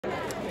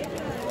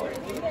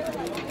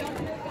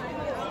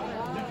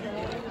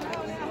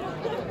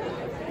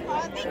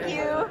thank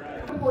you.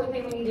 The important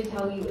thing we need to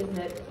tell you is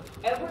that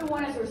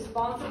everyone is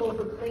responsible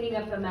for cleaning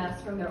up the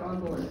mess from their own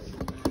balloons.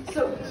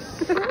 So,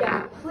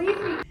 yeah, please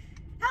be.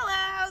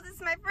 Hello, this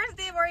is my first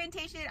day of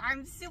orientation.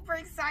 I'm super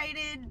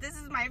excited. This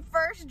is my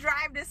first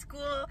drive to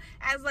school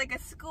as like a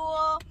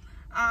school.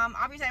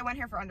 Obviously I went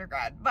here for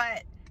undergrad,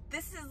 but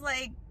this is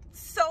like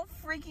so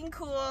freaking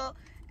cool.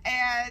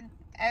 And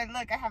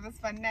look, I have this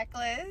fun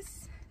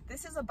necklace.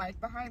 This is a bike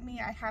behind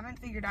me. I haven't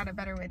figured out a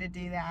better way to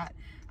do that.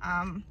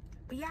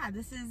 But yeah,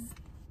 this is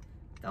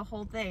the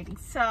whole thing.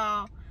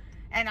 So,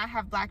 and I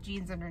have black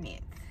jeans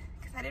underneath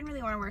because I didn't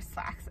really want to wear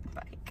slacks and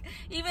bike.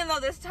 Even though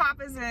this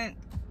top isn't,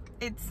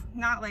 it's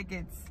not like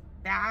it's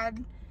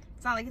bad.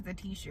 It's not like it's a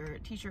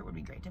t-shirt. T-shirt would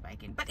be great to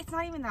bike in, but it's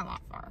not even that long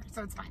far,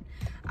 so it's fine.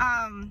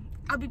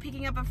 I'll be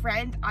picking up a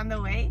friend on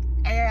the way,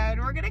 and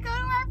we're gonna go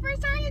to our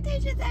first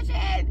orientation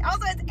session.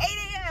 Also, it's 8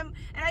 a.m.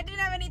 and I didn't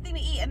have anything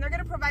to eat, and they're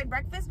gonna provide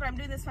breakfast, but I'm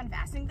doing this fun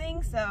fasting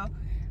thing, so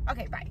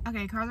okay, bye.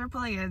 Okay, cars are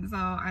pulling in, so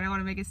I don't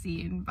want to make a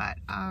scene, but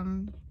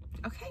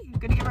okay, I'm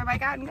gonna get my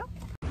bike out and go.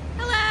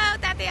 Hello,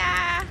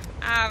 Tatia.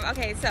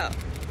 Okay, so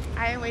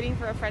I am waiting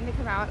for a friend to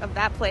come out of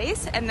that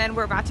place, and then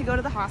we're about to go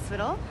to the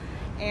hospital.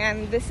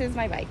 And this is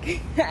my bike,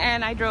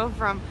 and I rode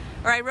from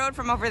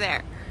over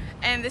there,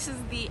 and this is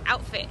the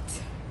outfit.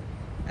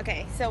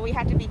 Okay, so we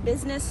had to be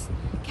business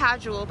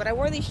casual, but I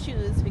wore these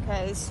shoes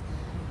because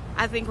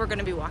I think we're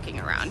gonna be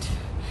walking around.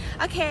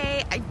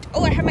 Okay, I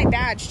have my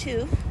badge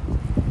too,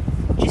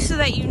 just so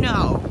that you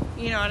know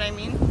what I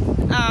mean.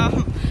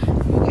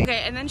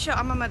 Okay, and then show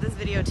Mama this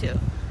video too.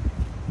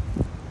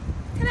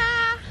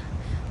 Ta-da!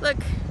 Look,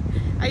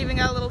 I even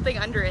got a little thing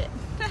under it.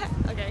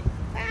 Okay,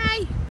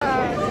 bye.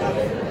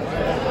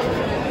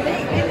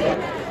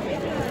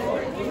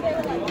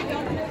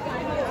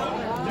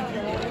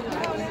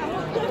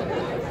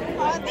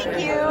 Oh, thank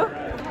you.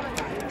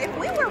 If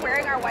we were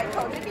wearing our white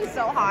coats, it'd be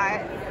so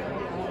hot.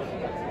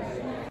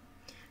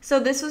 So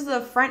this was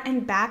the front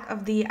and back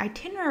of the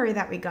itinerary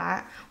that we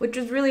got, which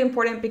was really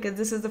important because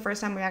this is the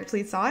first time we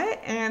actually saw it,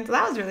 and so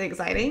that was really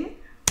exciting.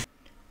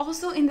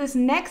 Also, in this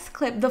next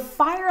clip, the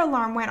fire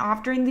alarm went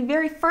off during the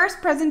very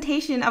first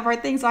presentation of our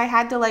thing, so I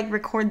had to like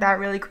record that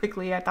really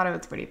quickly. I thought it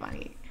was pretty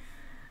funny.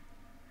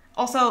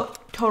 Also,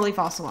 totally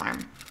false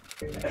alarm.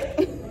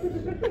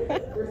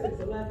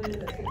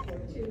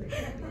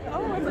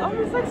 Oh, it's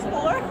almost like 4.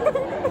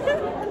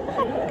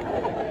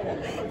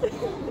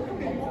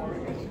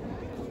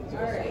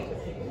 Alright,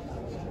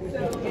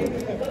 so if you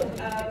look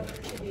up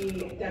the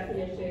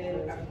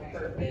definition of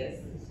purpose,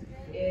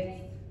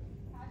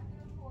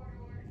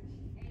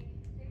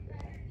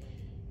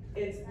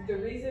 it's the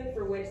reason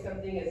for which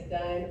something is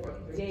done or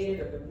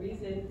created, or the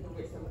reason for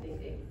which something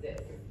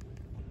exists.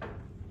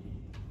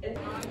 And I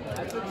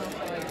took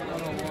like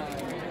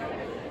 101.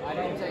 I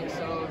didn't take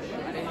social.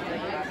 I didn't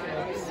take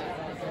ethics.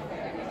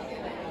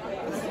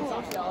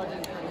 Sociology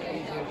is pretty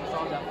easy. It's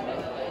all that.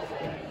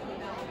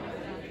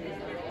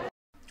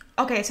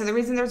 Okay, so the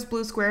reason there's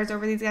blue squares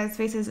over these guys'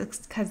 faces is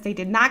because they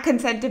did not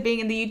consent to being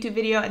in the YouTube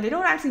video, and they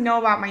don't actually know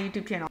about my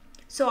YouTube channel.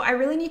 So I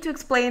really need to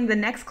explain the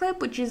next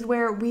clip, which is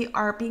where we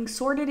are being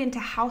sorted into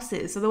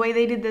houses. So the way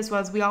they did this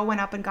was we all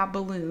went up and got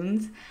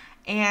balloons,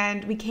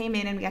 and we came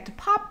in and we had to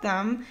pop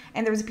them,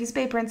 and there was a piece of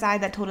paper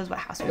inside that told us what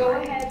house we were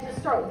in. Go ahead to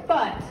start,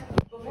 but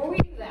before we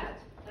do that,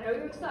 I know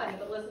you're excited,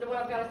 but listen to what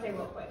I've got to say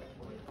real quick.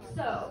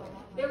 So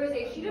there is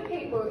a sheet of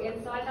paper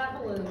inside that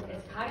balloon.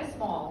 It's kind of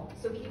small,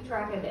 so keep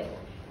track of it.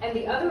 And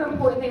the other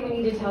important thing we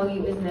need to tell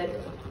you is that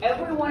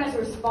everyone is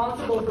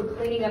responsible for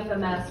cleaning up the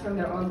mess from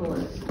their own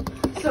balloons.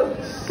 So,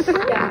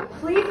 yeah,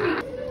 please be.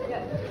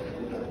 Yeah.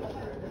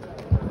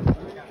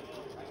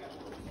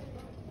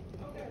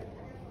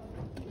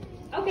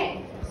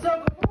 Okay,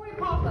 so before we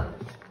pop them,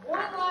 one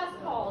last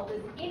call.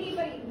 Does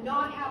anybody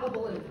not have a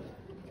balloon?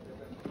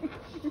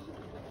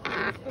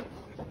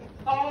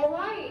 All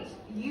right,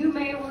 you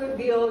may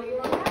reveal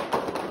your house.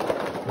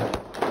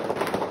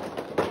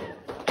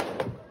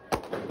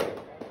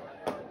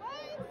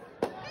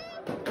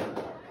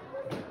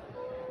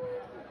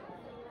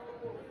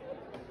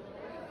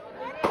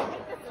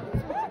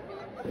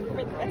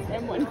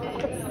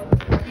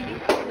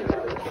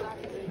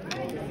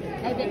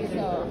 I think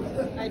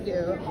so. I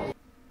do.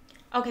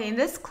 Okay, in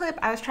this clip,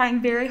 I was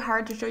trying very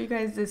hard to show you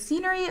guys the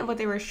scenery of what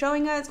they were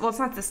showing us. Well, it's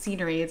not the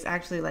scenery, it's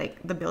actually like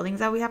the buildings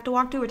that we have to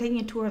walk to. We're taking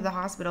a tour of the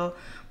hospital,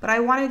 but I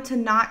wanted to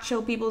not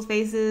show people's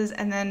faces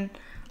and then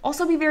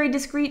also be very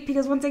discreet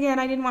because once again,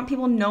 I didn't want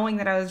people knowing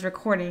that I was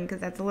recording because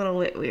that's a little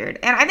bit weird.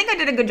 And I think I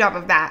did a good job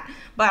of that,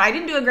 but I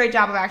didn't do a great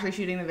job of actually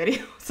shooting the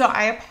video. So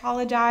I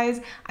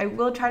apologize. I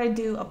will try to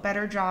do a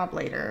better job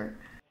later.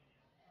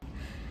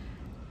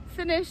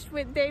 Finished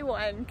with day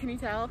 1. Can you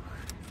tell?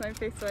 Is my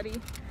face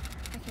sweaty?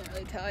 I can't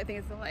really tell. I think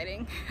it's the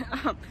lighting.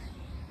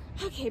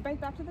 Okay,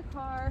 back to the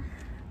car.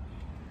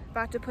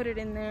 About to put it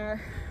in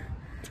there.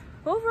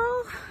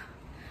 Overall,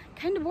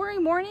 kind of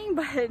boring morning,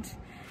 but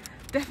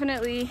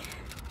definitely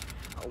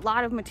a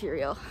lot of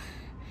material.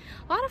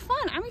 A lot of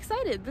fun. I'm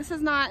excited. This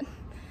did not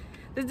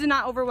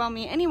overwhelm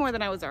me any more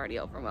than I was already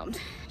overwhelmed,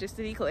 just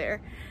to be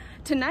clear.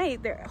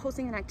 tonight they're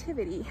hosting an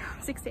activity,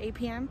 6 to 8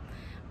 p.m.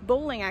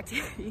 bowling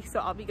activity. So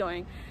I'll be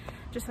going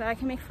just so that I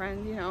can make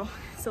friends, you know,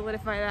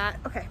 solidify that.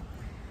 Okay,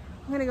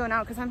 I'm gonna go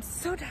now because I'm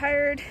so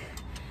tired.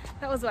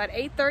 That was what,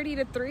 8:30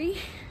 to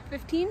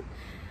 3:15.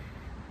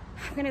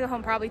 I'm gonna go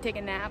home, probably take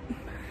a nap.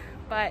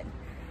 But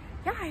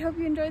yeah, I hope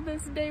you enjoyed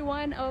this day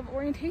 1 of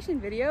orientation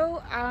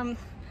video. I'm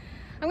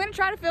gonna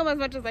try to film as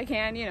much as I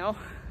can, you know.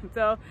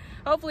 So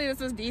hopefully this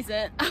was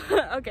decent.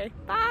 Okay,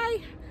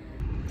 bye.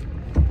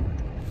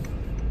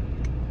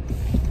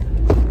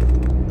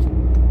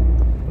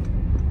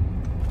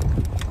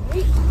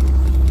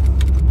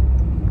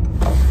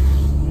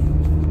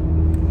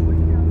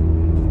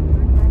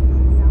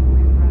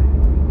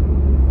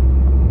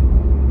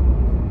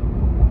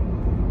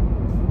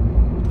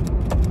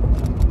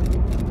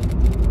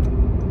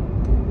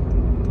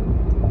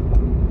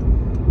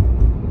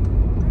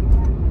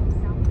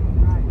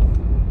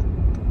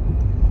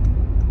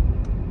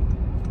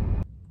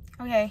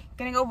 Okay,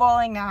 gonna go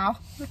bowling now.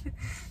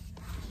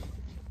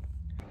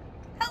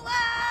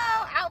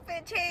 Hello!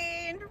 Outfit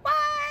change!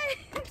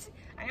 What?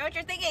 I know what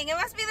you're thinking. It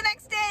must be the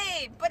next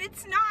day, but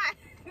it's not.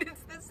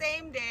 It's the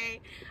same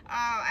day.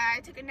 I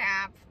took a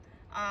nap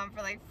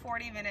for like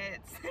 40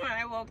 minutes. When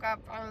I woke up,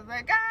 I was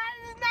like,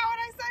 this is not what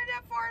I signed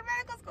up for in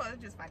medical school.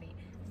 It's just funny.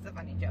 It's a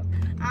funny joke.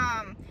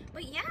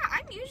 But yeah,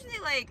 I'm usually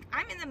like,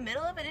 I'm in the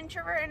middle of an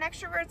introvert and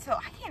extrovert, so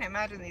I can't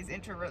imagine these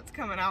introverts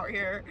coming out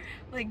here.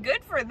 Like,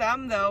 good for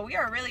them though. We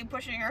are really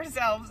pushing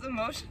ourselves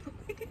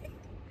emotionally.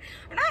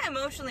 Or not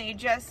emotionally,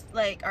 just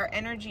like our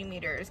energy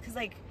meters. Cause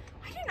like,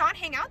 I do not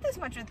hang out this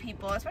much with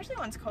people, especially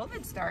once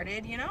COVID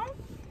started, you know?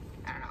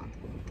 I don't know.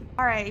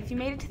 Alright, if you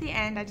made it to the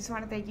end, I just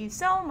want to thank you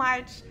so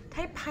much.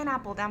 Type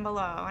pineapple down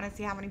below. I want to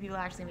see how many people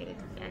actually made it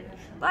to the end.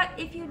 But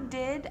if you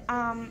did,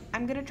 I'm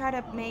going to try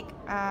to make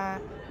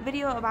a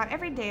video about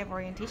every day of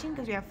orientation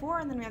because we have 4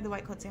 and then we have the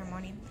white coat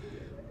ceremony.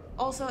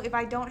 Also, if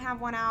I don't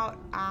have one out,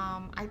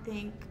 I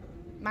think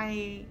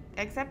my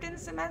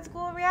acceptance to med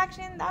school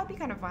reaction, that would be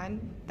kind of fun.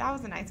 That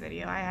was a nice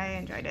video. I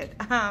enjoyed it.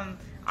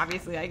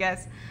 Obviously, I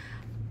guess.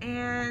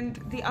 And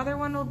the other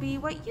one will be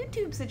what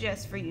YouTube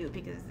suggests for you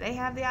because they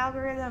have the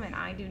algorithm and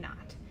I do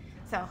not.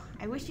 So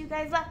I wish you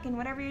guys luck in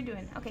whatever you're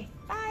doing. Okay,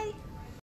 bye.